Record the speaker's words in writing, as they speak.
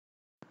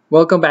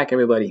Welcome back,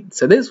 everybody.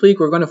 So this week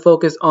we're going to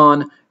focus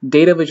on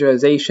data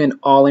visualization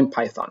all in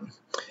Python.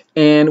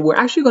 And we're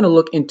actually going to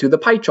look into the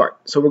pie chart.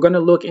 So we're going to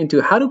look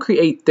into how to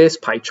create this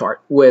pie chart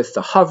with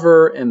the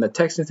hover and the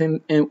text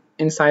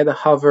inside the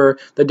hover,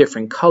 the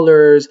different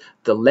colors,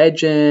 the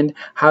legend,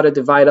 how to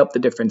divide up the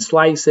different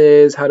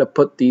slices, how to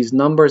put these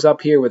numbers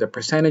up here with the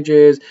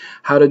percentages,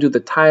 how to do the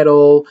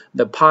title,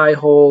 the pie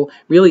hole,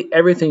 really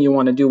everything you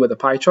want to do with a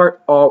pie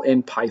chart all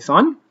in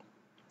Python.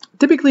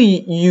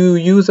 Typically, you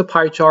use a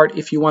pie chart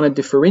if you want to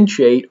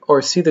differentiate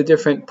or see the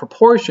different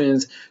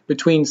proportions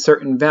between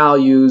certain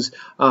values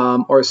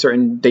or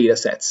certain data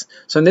sets.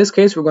 So in this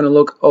case, we're going to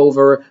look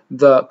over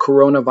the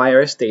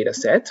coronavirus data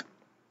set,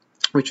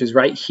 which is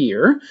right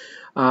here.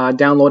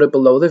 Download it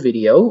below the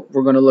video.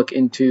 We're going to look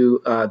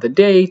into the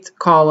date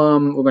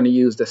column. We're going to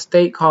use the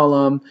state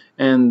column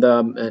and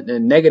the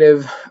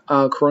negative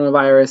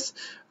coronavirus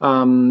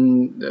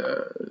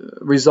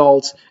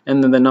results,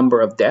 and then the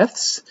number of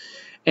deaths.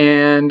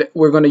 And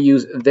we're going to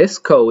use this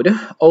code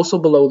also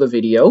below the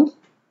video.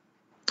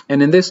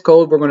 And in this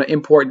code, we're going to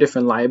import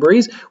different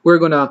libraries. We're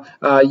going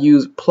to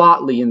use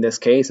Plotly in this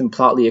case and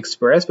Plotly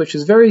Express, which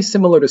is very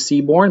similar to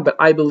Seaborn, but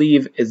I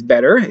believe is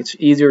better. It's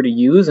easier to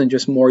use and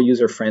just more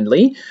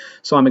user-friendly.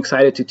 So I'm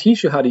excited to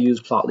teach you how to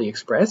use Plotly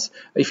Express.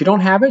 If you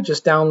don't have it,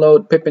 just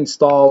download pip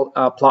install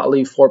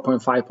Plotly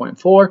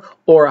 4.5.4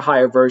 or a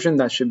higher version.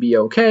 That should be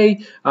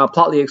okay.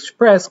 Plotly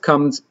Express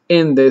comes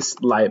in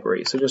this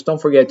library. So just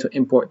don't forget to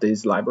import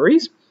these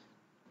libraries.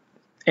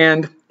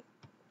 And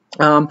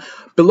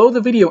below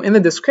the video in the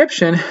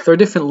description, there are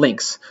different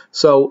links.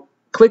 So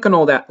click on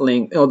all that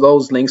link,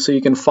 those links so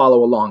you can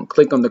follow along.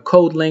 Click on the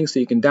code link so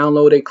you can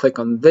download it. Click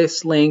on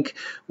this link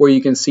where you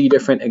can see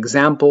different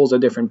examples of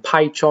different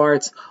pie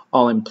charts,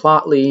 all in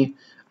Plotly,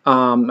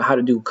 how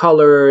to do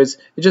colors,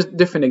 just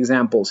different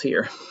examples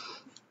here.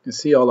 You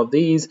see all of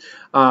these.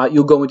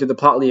 You'll go into the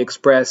Plotly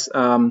Express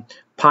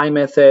pie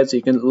method, so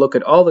you can look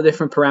at all the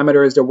different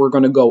parameters that we're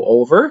going to go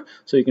over.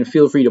 So you can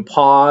feel free to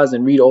pause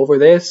and read over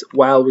this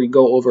while we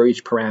go over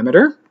each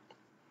parameter.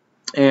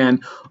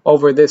 And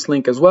over this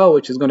link as well,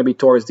 which is going to be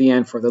towards the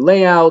end for the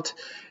layout.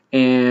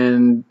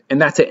 And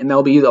that's it. And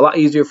that'll be a lot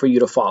easier for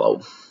you to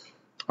follow.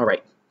 All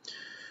right.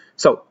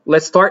 So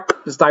let's start.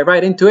 Let's dive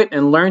right into it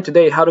and learn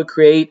today how to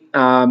create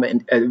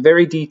a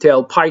very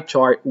detailed pie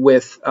chart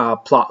with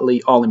Plotly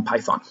all in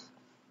Python.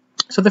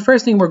 So the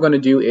first thing we're going to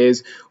do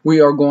is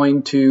we are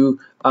going to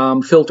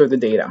filter the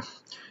data.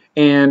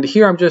 And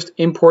here I'm just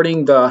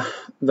importing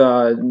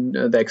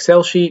the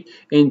Excel sheet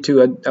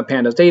into a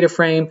pandas data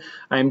frame.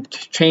 I'm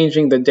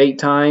changing the date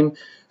time.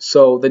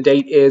 So the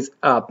date is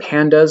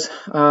pandas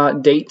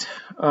date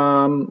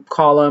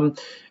column.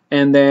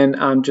 And then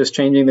I'm just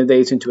changing the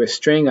dates into a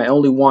string. I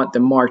only want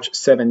the March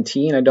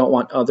 17. I don't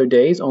want other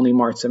days, only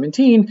March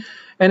 17.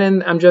 And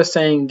then I'm just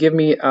saying, give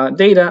me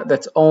data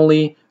that's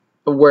only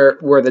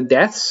where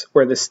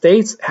the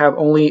states have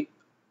only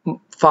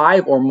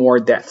 5 or more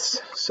deaths.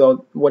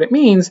 So what it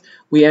means,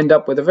 we end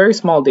up with a very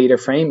small data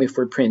frame if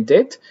we print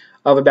it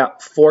of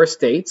about 4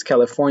 states,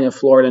 California,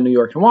 Florida, New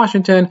York, and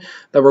Washington,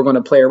 that we're going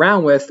to play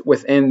around with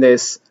within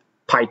this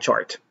pie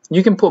chart.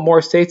 You can put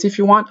more states if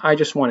you want. I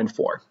just wanted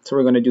 4. So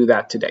we're going to do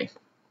that today.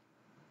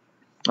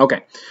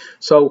 Okay,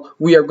 so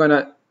we are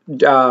going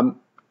to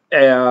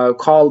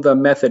call the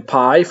method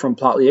pie from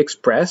Plotly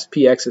Express.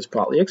 PX is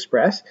Plotly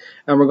Express.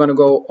 And we're going to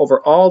go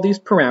over all these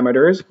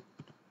parameters.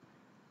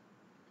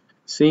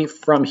 See,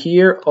 from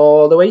here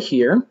all the way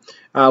here,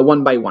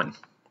 one by one.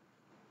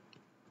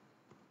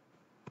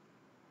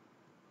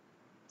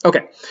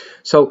 Okay,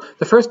 so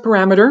the first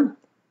parameter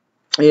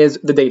is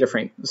the data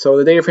frame. So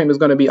the data frame is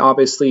going to be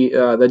obviously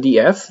the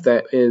DF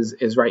that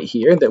is right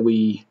here that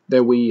we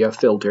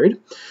filtered.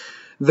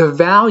 The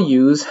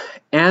values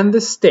and the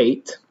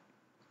state,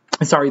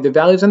 sorry, the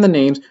values and the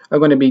names are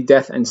going to be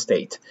death and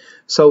state.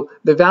 So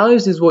the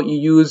values is what you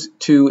use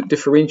to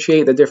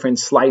differentiate the different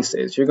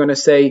slices. You're going to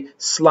say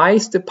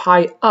slice the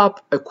pie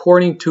up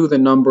according to the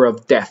number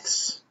of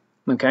deaths.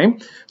 Okay,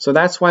 so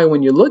that's why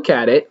when you look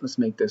at it, let's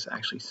make this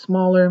actually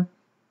smaller.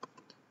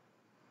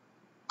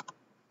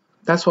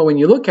 That's why when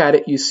you look at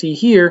it, you see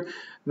here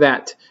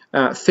that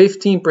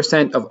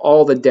 15% of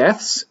all the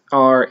deaths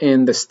are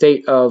in the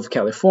state of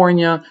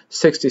California,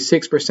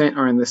 66%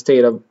 are in the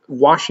state of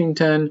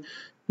Washington,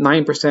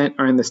 9%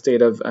 are in the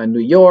state of New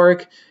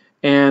York,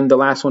 and the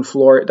last one,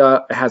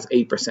 Florida, has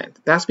 8%.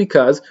 That's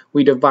because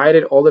we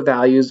divided all the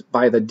values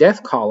by the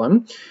death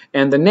column,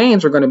 and the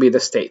names are going to be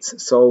the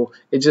states. So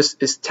it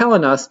just is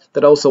telling us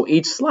that also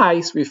each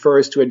slice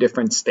refers to a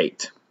different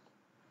state.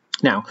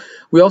 Now,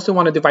 we also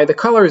want to divide the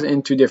colors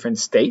into different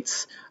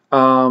states,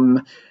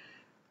 and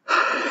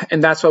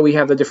that's why we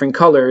have the different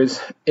colors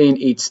in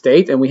each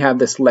state, and we have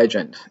this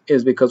legend,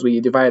 is because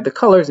we divided the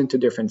colors into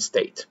different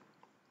states.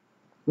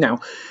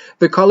 Now,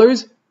 the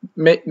colors,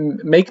 make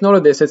note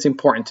of this, it's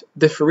important.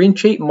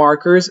 Differentiate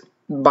markers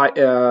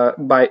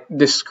by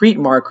discrete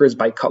markers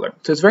by color.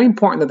 So it's very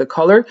important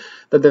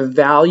that the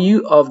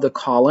value of the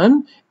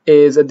column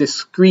is a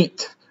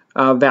discrete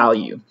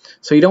value.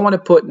 So you don't want to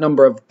put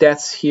number of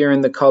deaths here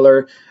in the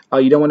color.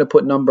 You don't want to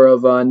put number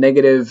of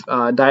negative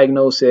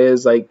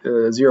diagnoses like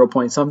 0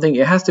 point something.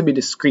 It has to be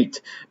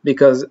discrete,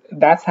 because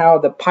that's how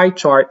the pie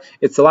chart,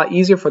 it's a lot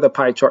easier for the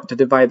pie chart to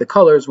divide the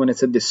colors when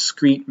it's a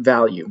discrete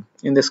value.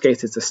 In this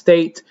case, it's a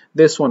state,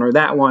 this one or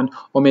that one,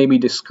 or maybe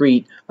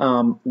discrete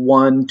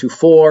 1 to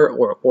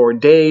 4 or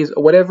days,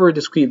 or whatever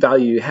discrete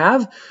value you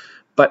have,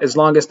 but as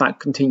long as it's not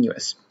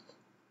continuous.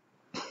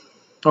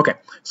 Okay,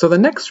 so the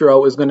next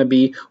row is going to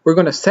be, we're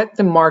going to set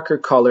the marker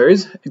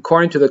colors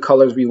according to the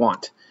colors we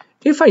want.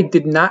 If I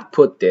did not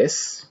put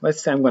this,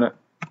 let's say I'm going to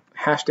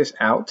hash this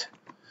out,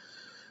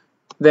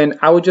 then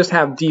I would just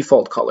have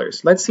default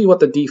colors. Let's see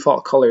what the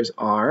default colors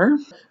are.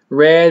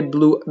 Red,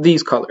 blue,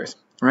 these colors,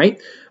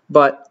 right?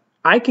 But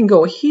I can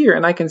go here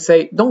and I can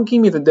say, don't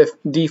give me the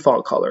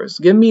default colors.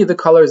 Give me the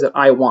colors that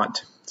I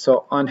want.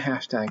 So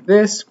unhashtag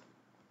this,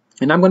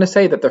 and I'm going to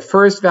say that the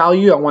first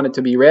value, I want it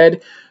to be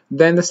red,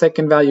 then the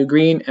second value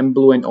green, and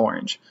blue and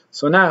orange.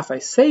 So now if I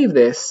save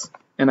this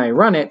and I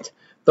run it,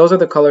 those are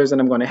the colors that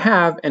I'm going to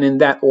have, and in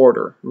that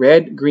order: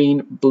 red,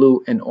 green,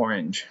 blue, and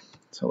orange.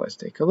 So let's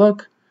take a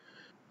look.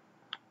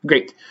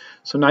 Great.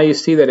 So now you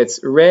see that it's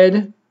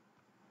red,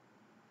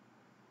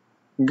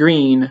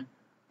 green,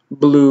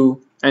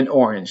 blue, and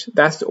orange.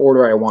 That's the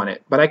order I want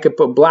it. But I could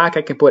put black,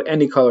 I can put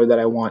any color that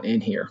I want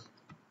in here.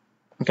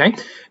 Okay,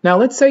 now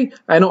let's say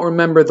I don't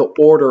remember the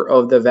order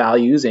of the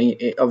values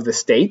of the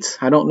states.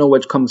 I don't know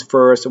which comes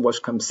first or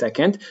which comes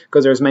second,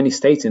 because there's many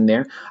states in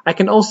there. I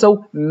can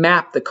also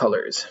map the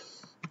colors.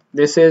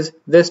 This is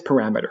this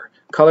parameter,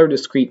 color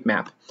discrete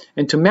map.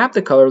 And to map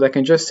the colors, I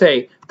can just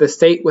say the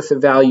state with the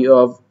value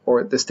of,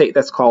 or the state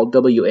that's called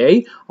WA,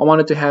 I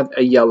want it to have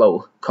a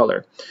yellow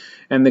color.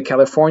 And the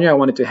California, I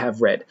want it to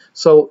have red.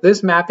 So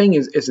this mapping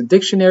is a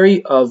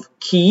dictionary of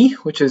key,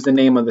 which is the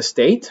name of the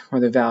state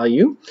or the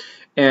value.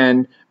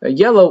 And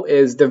yellow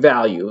is the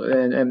value,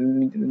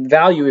 and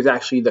value is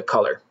actually the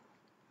color.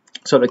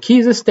 So the key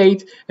is the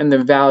state, and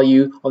the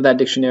value of that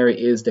dictionary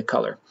is the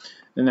color.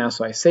 And now,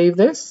 so I save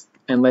this,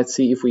 and let's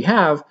see if we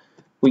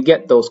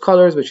get those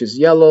colors, which is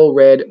yellow,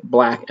 red,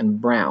 black, and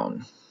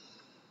brown.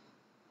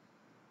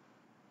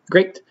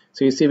 Great.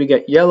 So you see we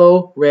get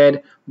yellow,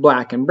 red,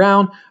 black, and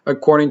brown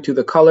according to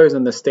the colors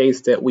and the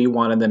states that we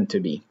wanted them to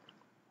be.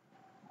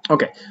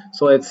 Okay,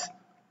 so let's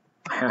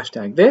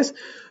hashtag this.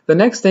 The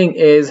next thing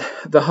is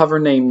the hover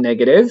name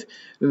negative.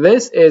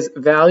 This is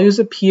values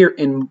appear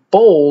in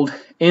bold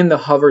in the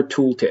hover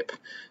tooltip.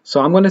 So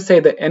I'm going to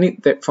say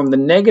that from the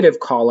negative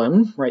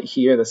column right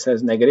here that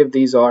says negative,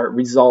 these are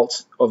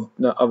results of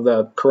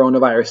the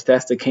coronavirus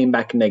test that came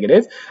back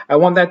negative. I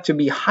want that to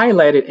be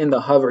highlighted in the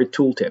hover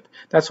tooltip.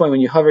 That's why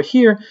when you hover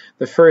here,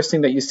 the first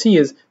thing that you see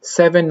is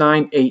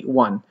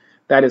 7981.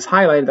 That is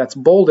highlighted, that's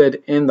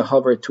bolded in the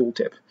hover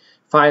tooltip.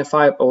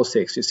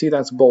 5506, you see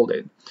that's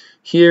bolded.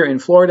 Here in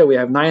Florida, we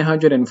have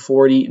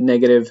 940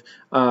 negative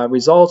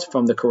results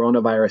from the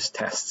coronavirus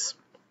tests.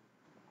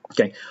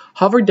 Okay,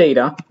 hover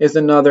data is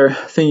another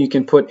thing you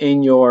can put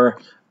in your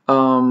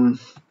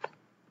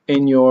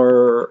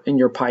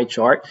pie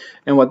chart,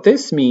 and what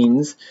this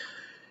means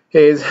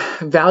is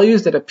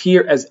values that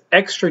appear as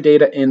extra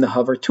data in the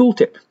hover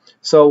tooltip.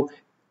 So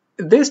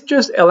this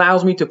just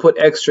allows me to put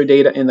extra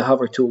data in the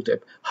hover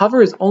tooltip.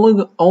 Hover is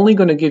only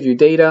going to give you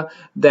data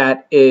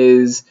that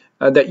is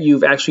that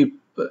you actually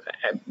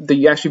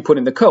put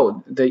in the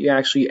code, that you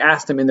actually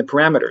ask them in the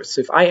parameters.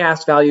 So if I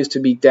ask values to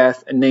be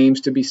death and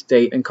names to be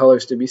state and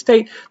colors to be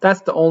state,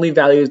 that's the only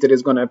values that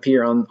is going to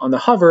appear on the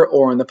hover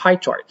or on the pie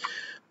chart.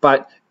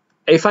 But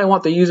if I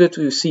want the user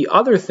to see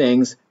other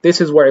things,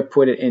 this is where I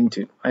put it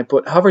into. I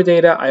put hover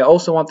data. I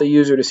also want the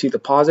user to see the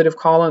positive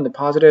column, the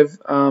positive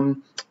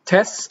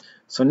tests.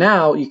 So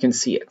now you can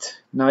see it.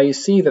 Now you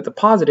see that the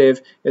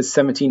positive is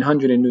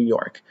 1,700 in New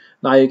York.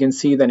 Now you can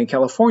see that in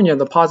California,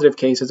 the positive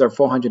cases are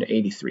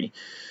 483.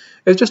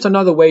 It's just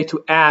another way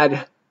to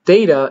add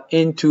data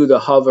into the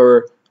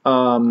hover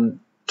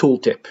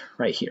tooltip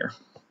right here.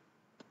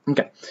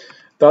 Okay.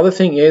 The other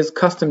thing is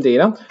custom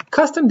data.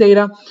 Custom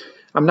data,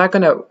 I'm not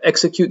going to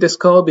execute this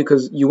code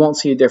because you won't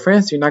see a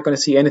difference. You're not going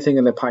to see anything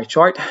in the pie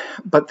chart.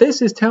 But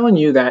this is telling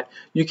you that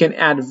you can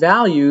add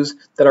values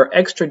that are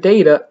extra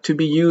data to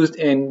be used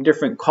in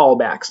different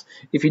callbacks.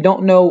 If you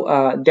don't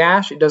know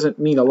Dash, it doesn't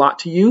mean a lot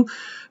to you.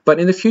 But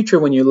in the future,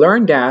 when you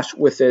learn Dash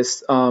with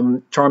this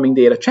Charming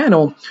Data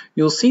channel,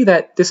 you'll see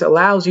that this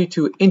allows you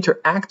to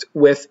interact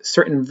with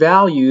certain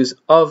values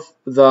of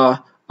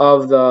the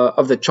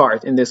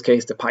chart, in this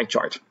case, the pie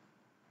chart.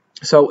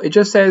 So it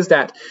just says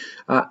that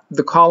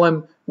the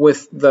column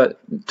with the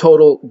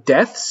total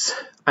deaths,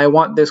 I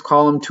want this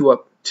column to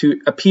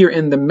appear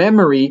in the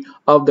memory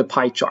of the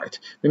pie chart.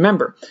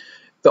 Remember,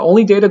 the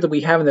only data that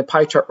we have in the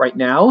pie chart right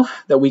now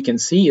that we can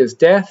see is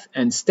death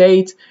and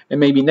state, and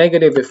maybe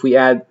negative if we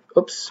add,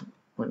 oops,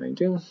 what did I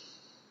do?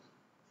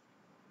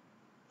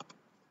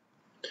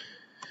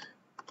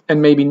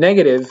 And maybe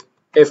negative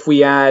if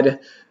we add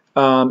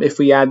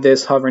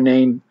this hover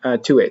name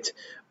to it.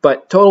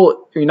 But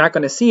total, you're not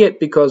going to see it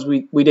because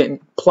we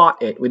didn't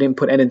plot it. We didn't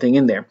put anything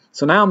in there.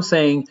 So now I'm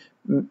saying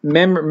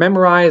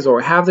memorize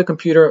or have the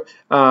computer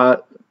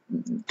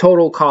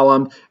total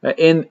column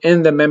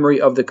in the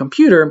memory of the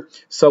computer,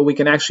 so we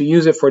can actually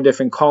use it for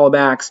different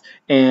callbacks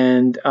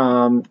and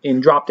in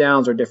drop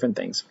downs or different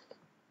things.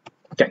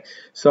 Okay,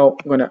 so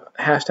I'm going to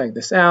hashtag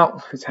this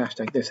out. Let's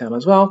hashtag this out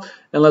as well,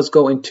 and let's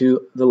go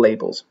into the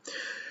labels.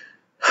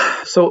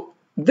 So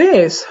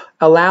this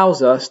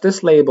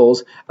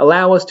labels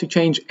allow us to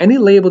change any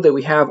label that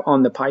we have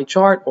on the pie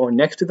chart or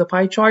next to the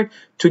pie chart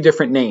to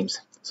different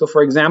names. So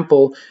for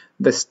example,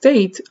 the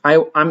state,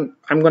 I'm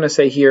going to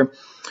say here,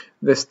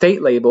 the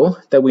state label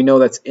that we know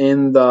that's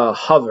in the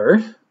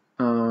hover,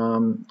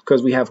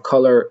 because we have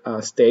color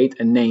state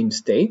and name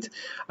state,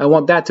 I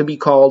want that to be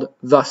called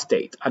the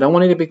state. I don't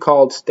want it to be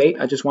called state,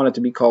 I just want it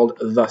to be called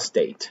the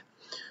state.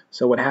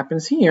 So what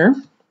happens here,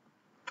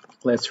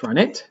 let's run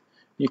it.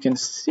 You can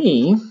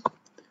see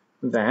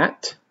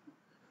that,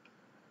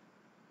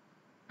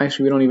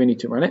 actually we don't even need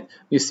to run it.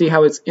 You see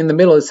how it's in the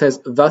middle, it says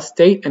the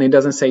state and it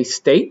doesn't say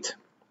state.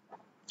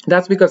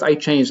 That's because I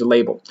changed the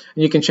label.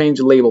 And you can change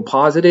the label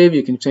positive,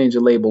 you can change the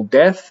label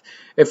death.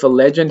 If a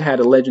legend had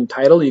a legend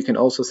title, you can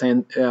also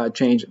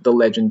change the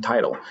legend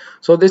title.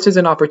 So this is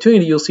an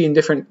opportunity you'll see in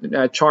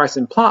different charts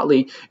in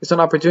Plotly. It's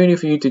an opportunity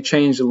for you to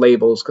change the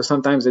labels because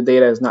sometimes the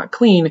data is not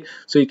clean,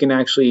 so you can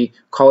actually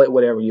call it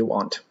whatever you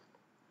want.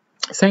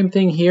 Same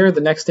thing here, the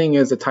next thing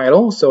is the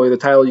title. So the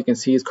title you can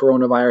see is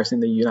coronavirus in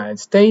the United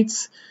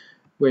States,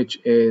 which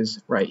is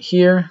right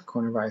here,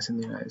 coronavirus in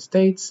the United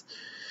States.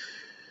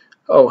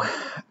 Oh,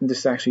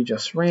 this actually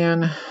just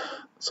ran.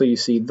 So you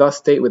see the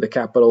state with a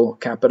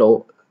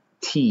capital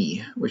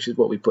T, which is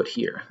what we put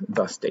here,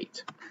 the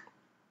state.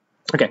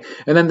 Okay,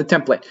 and then the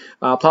template.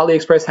 Plotly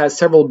Express has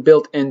several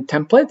built-in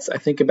templates, I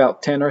think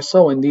about 10 or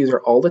so, and these are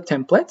all the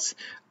templates.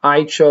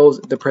 I chose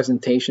the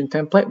presentation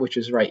template, which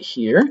is right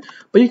here,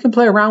 but you can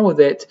play around with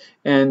it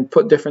and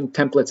put different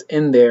templates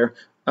in there.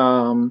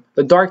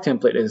 The dark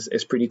template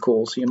is pretty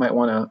cool, so you might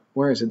want to,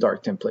 where is the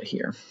dark template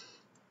here?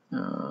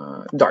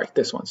 Dark,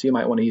 this one, so you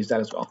might want to use that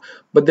as well.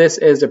 But this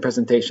is the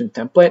presentation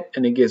template,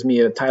 and it gives me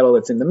a title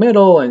that's in the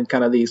middle and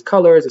kind of these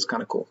colors. It's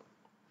kind of cool.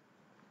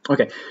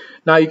 Okay,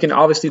 now you can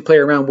obviously play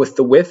around with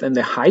the width and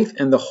the height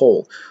and the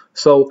whole.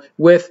 So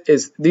width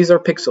is, these are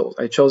pixels.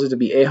 I chose it to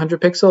be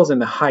 800 pixels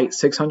and the height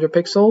 600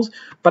 pixels,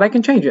 but I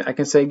can change it. I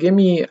can say give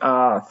me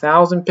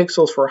 1,000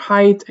 pixels for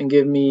height and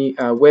give me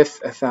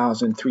width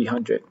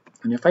 1,300.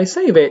 And if I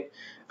save it,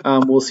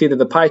 we'll see that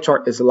the pie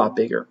chart is a lot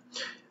bigger.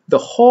 The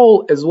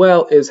whole as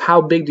well is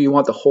how big do you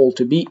want the hole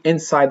to be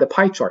inside the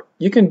pie chart.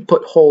 You can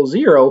put hole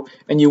 0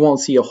 and you won't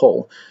see a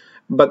hole.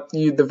 But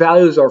the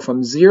values are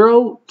from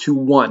 0 to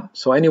 1.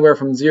 So anywhere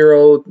from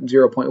 0,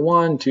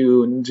 0.1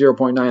 to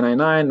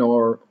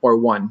 0.999 or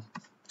 1.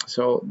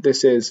 So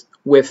this is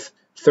width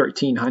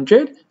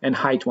 1300 and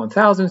height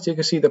 1000. So you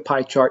can see the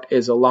pie chart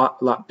is a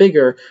lot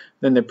bigger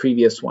than the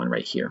previous one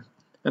right here.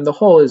 And the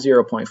hole is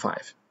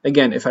 0.5.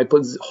 Again, if I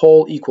put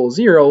hole equals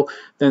 0,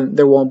 then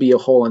there won't be a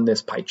hole in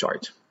this pie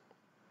chart.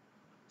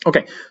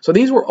 Okay, so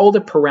these were all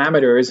the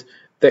parameters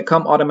that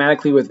come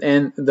automatically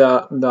within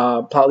the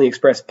Plotly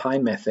Express pie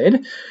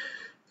method.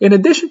 In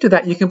addition to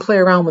that, you can play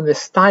around with the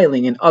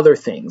styling and other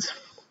things.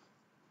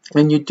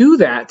 And you do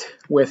that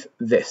with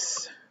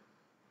this.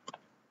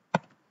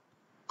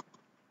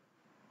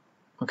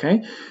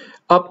 Okay,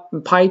 up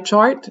pie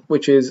chart,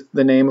 which is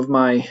the name of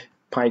my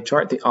pie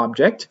chart, the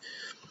object,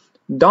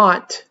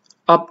 dot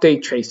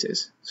update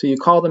traces. So you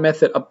call the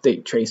method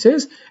update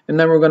traces, and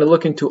then we're going to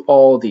look into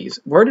all these.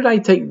 Where did I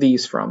take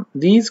these from?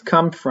 These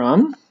come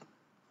from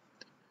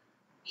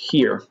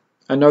here.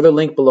 Another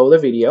link below the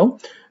video.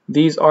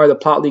 These are the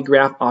Plotly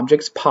Graph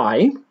Objects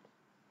pie,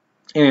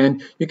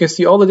 and you can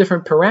see all the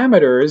different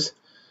parameters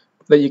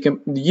that you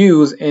can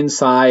use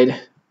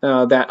inside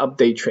that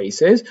update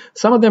traces.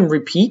 Some of them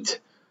repeat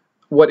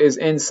what is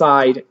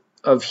inside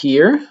of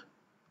here,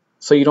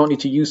 so you don't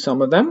need to use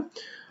some of them.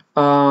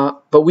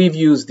 But we've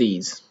used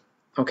these,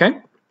 okay?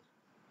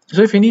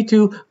 So if you need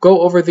to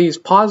go over these,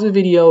 pause the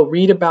video,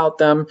 read about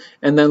them,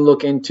 and then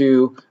look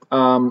into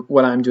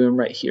what I'm doing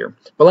right here.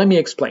 But let me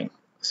explain.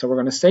 So we're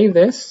going to save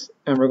this,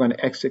 and we're going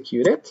to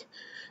execute it.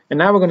 And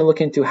now we're going to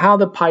look into how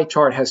the pie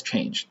chart has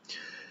changed.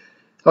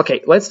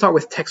 Okay, let's start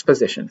with text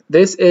position.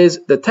 This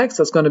is the text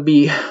that's going to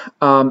be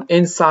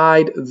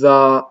inside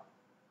the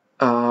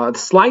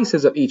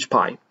slices of each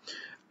pie.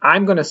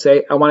 I'm going to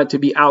say I want it to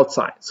be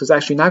outside. So it's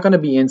actually not going to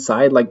be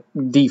inside like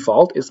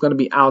default. It's going to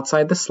be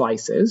outside the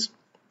slices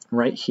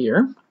right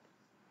here.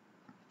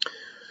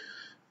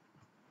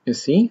 You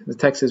see, the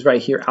text is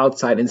right here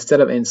outside instead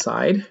of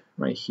inside,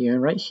 right here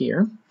and right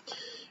here.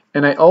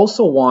 And I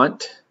also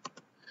want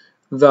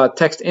the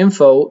text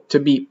info to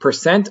be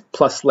 %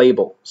 plus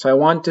label. So I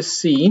want to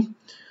see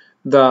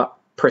the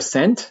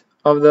 %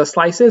 of the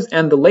slices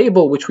and the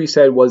label, which we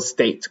said was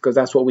state, because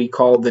that's what we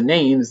call the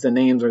names. The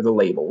names are the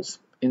labels.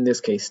 In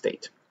this case,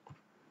 state.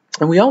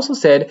 And we also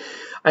said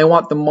I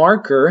want the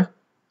marker,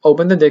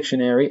 open the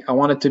dictionary, I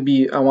want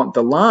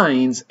the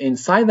lines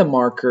inside the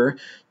marker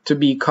to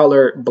be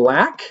color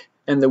black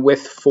and the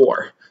width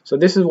 4. So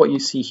this is what you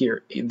see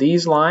here.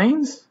 These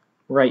lines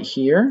right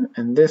here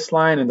and this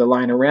line and the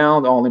line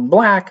around all in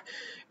black,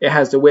 it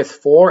has the width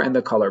 4 and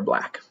the color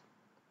black.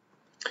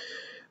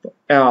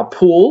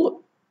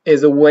 Pull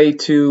is a way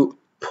to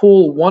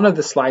pull one of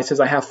the slices.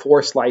 I have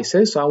 4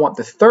 slices, so I want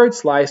the third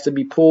slice to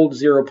be pulled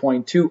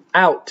 0.2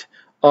 out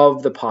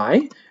of the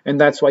pie, and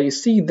that's why you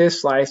see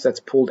this slice that's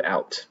pulled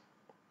out.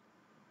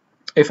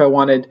 If I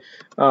wanted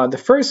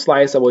the first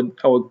slice, I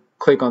would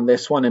click on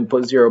this one and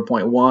put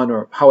 0.1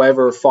 or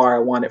however far I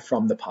want it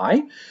from the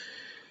pie.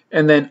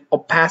 And then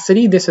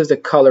opacity, this is the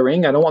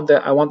coloring. I want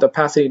the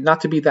opacity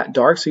not to be that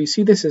dark. So you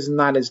see this is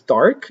not as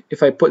dark.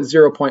 If I put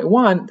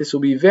 0.1, this will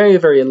be very,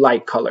 very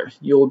light color.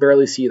 You'll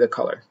barely see the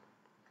color.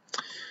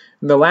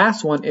 And the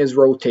last one is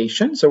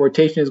rotation. So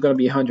rotation is going to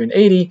be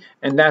 180,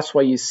 and that's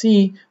why you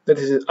see that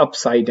this is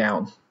upside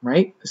down,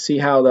 right? See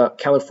how the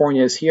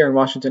California is here and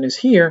Washington is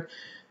here.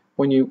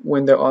 When it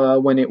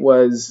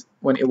was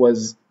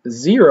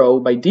 0,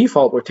 by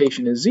default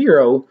rotation is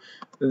 0,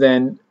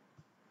 then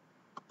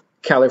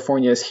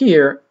California is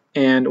here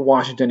and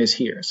Washington is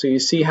here. So you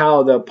see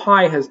how the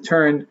pie has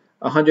turned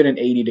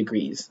 180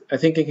 degrees. I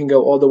think it can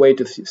go all the way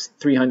to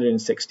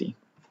 360.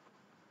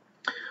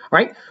 All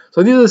right,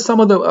 so these are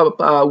some of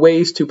the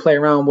ways to play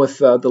around with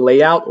the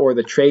layout or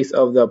the trace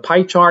of the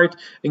pie chart.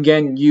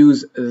 Again,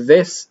 use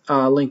this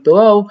link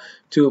below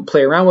to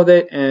play around with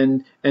it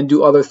and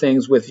do other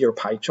things with your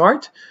pie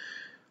chart.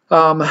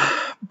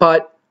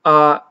 But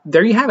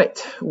there you have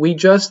it. We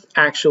just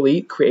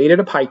actually created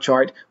a pie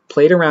chart,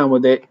 played around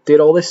with it, did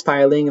all the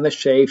styling and the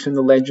shapes and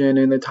the legend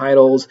and the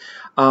titles.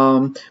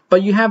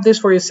 But you have this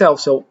for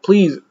yourself, so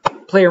please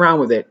play around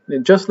with it.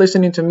 Just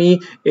listening to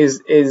me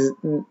is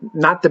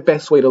not the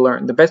best way to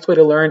learn. The best way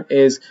to learn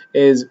is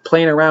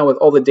playing around with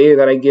all the data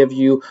that I give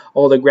you,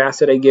 all the graphs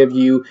that I give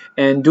you,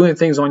 and doing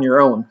things on your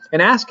own. And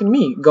asking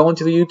me, go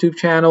into the YouTube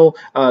channel,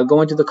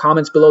 go into the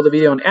comments below the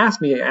video and ask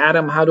me,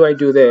 Adam, how do I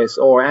do this?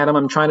 Or Adam,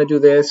 I'm trying to do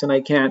this and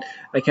I can't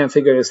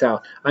figure this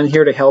out. I'm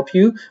here to help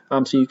you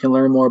so you can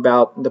learn more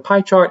about the pie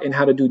chart and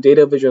how to do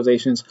data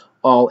visualizations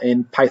all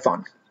in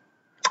Python.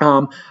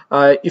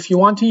 If you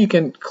want to, you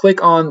can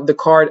click on the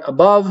card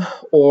above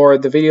or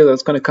the video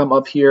that's going to come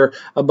up here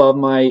above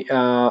my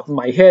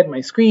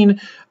my screen.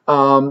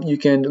 You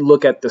can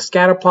look at the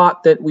scatter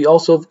plot that we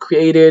also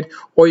created,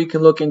 or you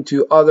can look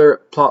into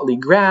other Plotly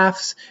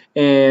graphs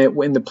and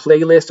in the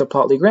playlist of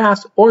Plotly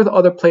graphs, or the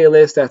other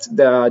playlist that's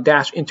the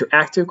Dash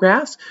interactive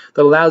graphs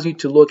that allows you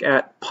to look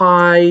at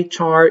pie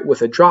chart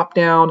with a drop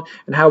down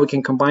and how we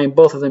can combine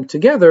both of them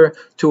together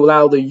to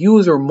allow the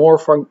user more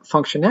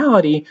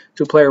functionality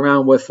to play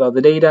around with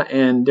the data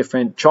and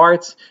different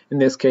charts, in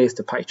this case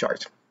the pie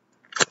chart.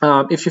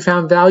 If you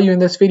found value in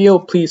this video,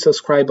 please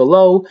subscribe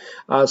below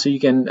so you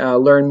can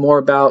learn more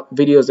about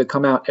videos that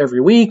come out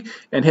every week,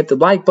 and hit the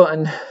like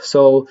button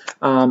so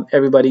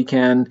everybody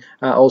can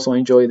also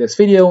enjoy this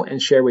video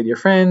and share with your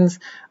friends.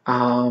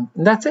 And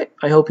that's it.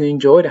 I hope you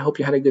enjoyed. I hope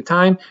you had a good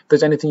time. If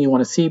there's anything you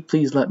want to see,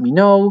 please let me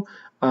know.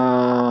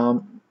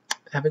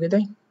 Have a good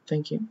day.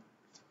 Thank you.